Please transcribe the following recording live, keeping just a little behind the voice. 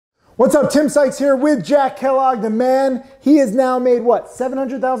What's up? Tim Sykes here with Jack Kellogg, the man. He has now made what,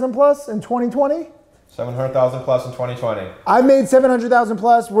 700,000 plus in 2020? 700,000 plus in 2020. I've made 700,000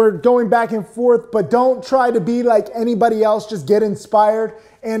 plus. We're going back and forth, but don't try to be like anybody else. Just get inspired.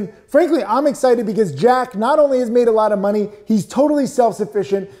 And frankly, I'm excited because Jack not only has made a lot of money, he's totally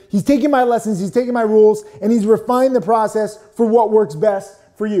self-sufficient. He's taking my lessons, he's taking my rules, and he's refined the process for what works best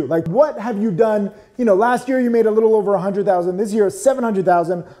for you. Like, what have you done? You know, last year you made a little over 100,000. This year,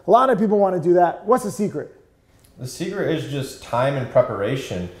 700,000. A lot of people want to do that. What's the secret? The secret is just time and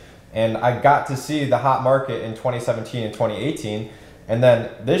preparation. And I got to see the hot market in 2017 and 2018. And then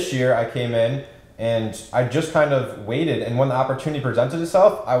this year I came in and I just kind of waited. And when the opportunity presented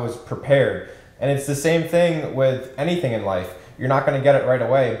itself, I was prepared. And it's the same thing with anything in life. You're not going to get it right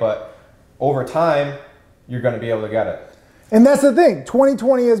away, but over time, you're going to be able to get it. And that's the thing.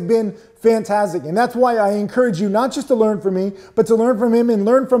 2020 has been fantastic. And that's why I encourage you not just to learn from me, but to learn from him and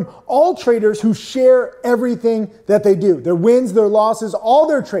learn from all traders who share everything that they do. Their wins, their losses, all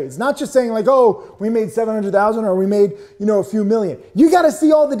their trades. Not just saying like, oh, we made 700,000 or we made, a few million. You got to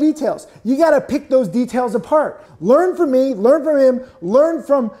see all the details. You got to pick those details apart. Learn from me, learn from him, learn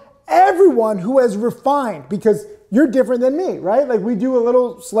from everyone who has refined, because you're different than me, right? Like, we do a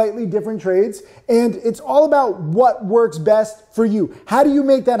little slightly different trades, and it's all about what works best for you. How do you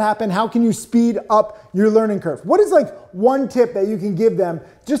make that happen? How can you speed up your learning curve? What is like one tip that you can give them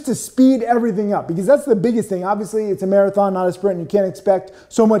just to speed everything up? Because that's the biggest thing. Obviously, it's a marathon, not a sprint, and you can't expect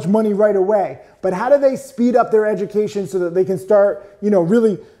so much money right away. But how do they speed up their education so that they can start,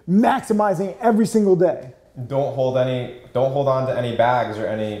 really maximizing every single day? Don't hold on to any bags or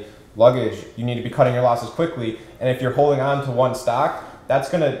any luggage. You need to be cutting your losses quickly. And if you're holding on to one stock, that's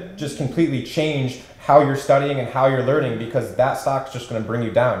going to just completely change how you're studying and how you're learning, because that stock's just going to bring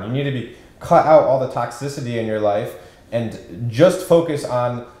you down. You need to cut out all the toxicity in your life and just focus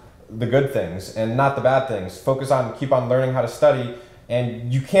on the good things and not the bad things. Keep on learning how to study,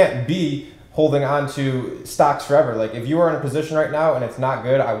 and you can't be holding on to stocks forever. Like, if you are in a position right now and it's not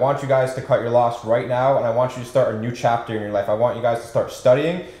good, I want you guys to cut your loss right now, and I want you to start a new chapter in your life. I want you guys to start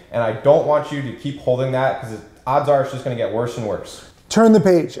studying, and I don't want you to keep holding that, because odds are it's just going to get worse and worse. Turn the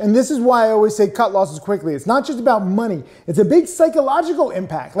page. And this is why I always say cut losses quickly. It's not just about money. It's a big psychological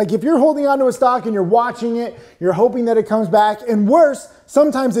impact. Like, if you're holding onto a stock and you're watching it, you're hoping that it comes back, and worse,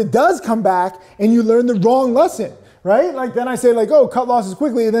 sometimes it does come back and you learn the wrong lesson. Right? Like, then I say like, oh, cut losses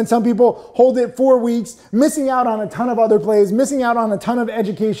quickly. And then some people hold it 4 weeks, missing out on a ton of other plays, missing out on a ton of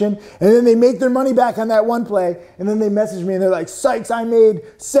education. And then they make their money back on that one play. And then they message me and they're like, Sykes, I made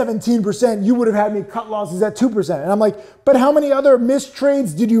 17%. You would have had me cut losses at 2%. And I'm like, but how many other missed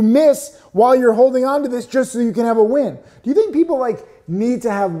trades did you miss while you're holding on to this just so you can have a win? Do you think people need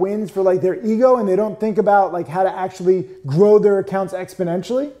to have wins for their ego, and they don't think about how to actually grow their accounts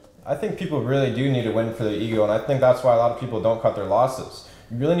exponentially? I think people really do need to win for their ego, and I think that's why a lot of people don't cut their losses.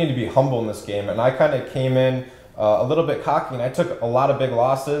 You really need to be humble in this game, and I kind of came in a little bit cocky, and I took a lot of big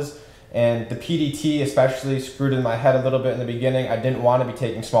losses, and the PDT especially screwed in my head a little bit in the beginning. I didn't want to be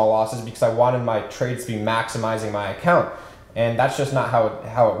taking small losses because I wanted my trades to be maximizing my account, and that's just not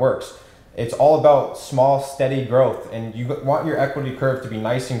how it works. It's all about small, steady growth, and you want your equity curve to be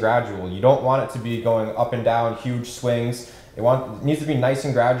nice and gradual. You don't want it to be going up and down, huge swings. It needs to be nice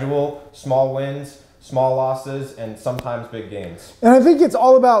and gradual, small wins, small losses, and sometimes big gains. And I think it's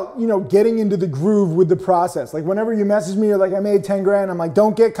all about, getting into the groove with the process. Like, whenever you message me, you're like, I made 10 grand. I'm like,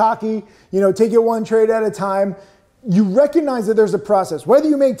 don't get cocky, take it one trade at a time. You recognize that there's a process. Whether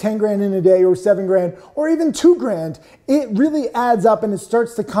you make 10 grand in a day or 7 grand or even 2 grand, it really adds up and it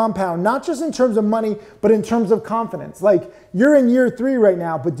starts to compound, not just in terms of money, but in terms of confidence. Like, you're in year 3 right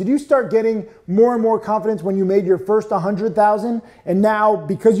now, but did you start getting more and more confidence when you made your first 100,000? And now,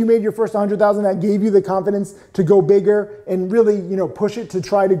 because you made your first 100,000, that gave you the confidence to go bigger and really, push it to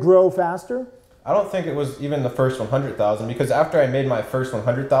try to grow faster? I don't think it was even the first 100,000, because after I made my first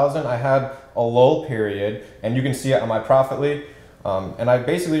 100,000, I had a lull period, and you can see it on my profit lead. And I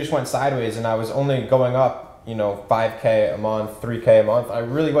basically just went sideways, and I was only going up, 5K a month, 3K a month. I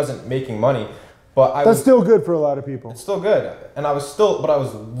really wasn't making money, but that's still good for a lot of people. It's still good, and I was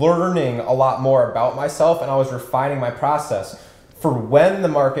learning a lot more about myself, and I was refining my process for when the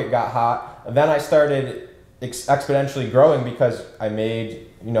market got hot. Then I started exponentially growing because I made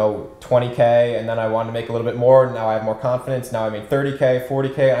 20K, and then I wanted to make a little bit more. Now I have more confidence. Now I made 30K,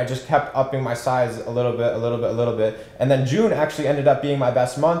 40K, and I just kept upping my size a little bit. And then June actually ended up being my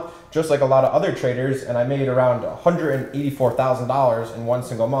best month, just like a lot of other traders, and I made around $184,000 in one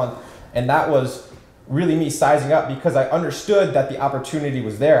single month. And that was really me sizing up because I understood that the opportunity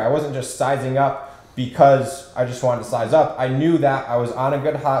was there. I wasn't just sizing up because I just wanted to size up. I knew that I was on a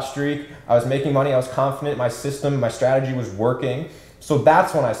good hot streak. I was making money. I was confident. My system, my strategy was working. So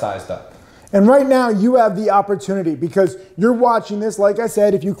that's when I sized up. And right now you have the opportunity because you're watching this. Like I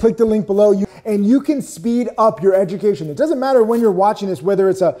said, if you click the link below, you can speed up your education. It doesn't matter when you're watching this, whether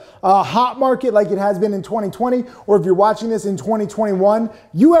it's a hot market like it has been in 2020, or if you're watching this in 2021,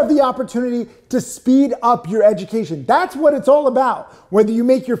 you have the opportunity to speed up your education. That's what it's all about. Whether you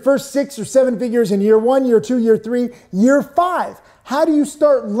make your first 6 or 7 figures in year 1, year 2, year 3, year 5, how do you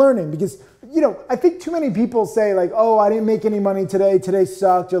start learning? Because I think too many people say like, oh, I didn't make any money today. Today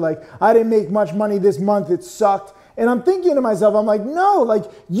sucked. Or like, I didn't make much money this month. It sucked. And I'm thinking to myself, I'm like, no, like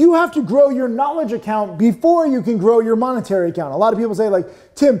you have to grow your knowledge account before you can grow your monetary account. A lot of people say like,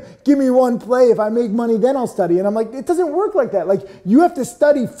 Tim, give me one play. If I make money, then I'll study. And I'm like, it doesn't work like that. Like you have to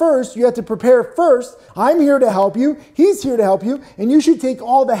study first. You have to prepare first. I'm here to help you. He's here to help you. And you should take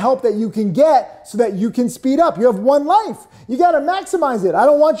all the help that you can get so that you can speed up. You have one life. You got to maximize it. I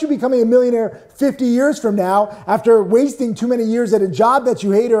don't want you becoming a millionaire 50 years from now after wasting too many years at a job that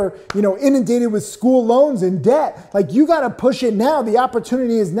you hate or, inundated with school loans and debt. Like you got to push it now. The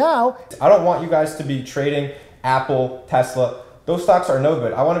opportunity is now. I don't want you guys to be trading Apple, Tesla. Those stocks are no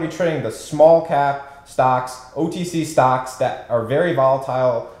good. I want to be trading the small cap stocks, OTC stocks that are very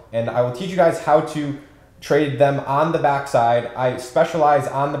volatile, and I will teach you guys how to trade them on the backside. I specialize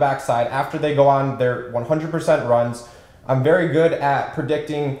on the backside after they go on their 100% runs. I'm very good at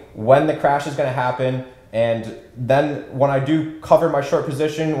predicting when the crash is going to happen, and then when I do cover my short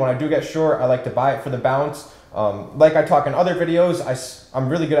position, when I do get short, I like to buy it for the bounce. Like I talk in other videos, I'm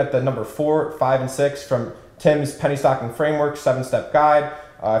really good at the number 4, 5, and 6 from Tim's Penny Stocking Framework 7-step guide.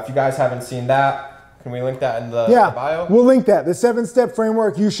 If you guys haven't seen that, can we link that in the bio? We'll link that. The 7-step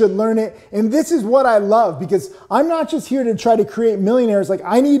framework, you should learn it. And this is what I love because I'm not just here to try to create millionaires. Like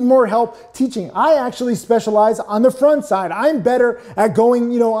I need more help teaching. I actually specialize on the front side. I'm better at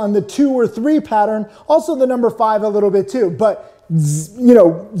going, on the 2 or 3 pattern. Also the number 5 a little bit too. But,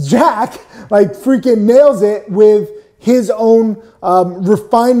 Jack like freaking nails it with his own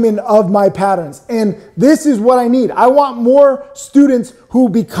refinement of my patterns. And this is what I need. I want more students who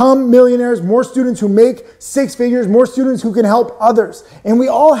become millionaires, more students who make 6 figures, more students who can help others. And we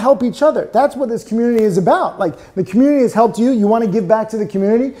all help each other. That's what this community is about. Like the community has helped you. You want to give back to the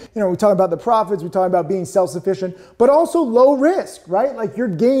community. We talk about the profits. We talk about being self-sufficient, but also low risk, right? Like your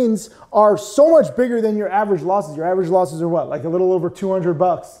gains are so much bigger than your average losses. Your average losses are what? Like a little over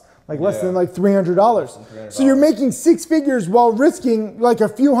 $200. Like less than like $300. So you're making 6 figures while risking like a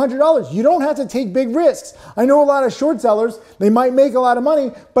few $100s. You don't have to take big risks. I know a lot of short sellers, they might make a lot of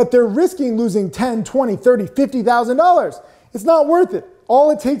money, but they're risking losing $10, $20, $30, $50,000. It's not worth it.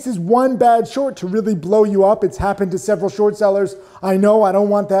 All it takes is one bad short to really blow you up. It's happened to several short sellers. I know, I don't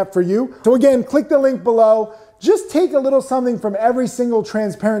want that for you. So again, click the link below. Just take a little something from every single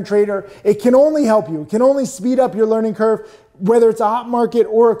transparent trader. It can only help you. It can only speed up your learning curve. Whether it's a hot market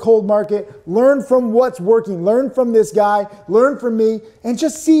or a cold market, learn from what's working. Learn from this guy, learn from me, and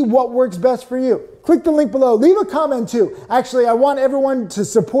just see what works best for you. Click the link below. Leave a comment too. Actually, I want everyone to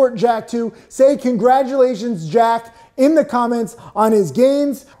support Jack too. Say congratulations, Jack, in the comments on his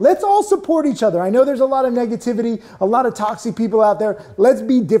gains. Let's all support each other. I know there's a lot of negativity, a lot of toxic people out there. Let's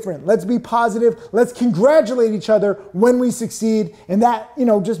be different. Let's be positive. Let's congratulate each other when we succeed. And that,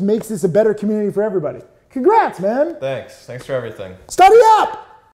 just makes this a better community for everybody. Congrats, man. Thanks for everything. Study up!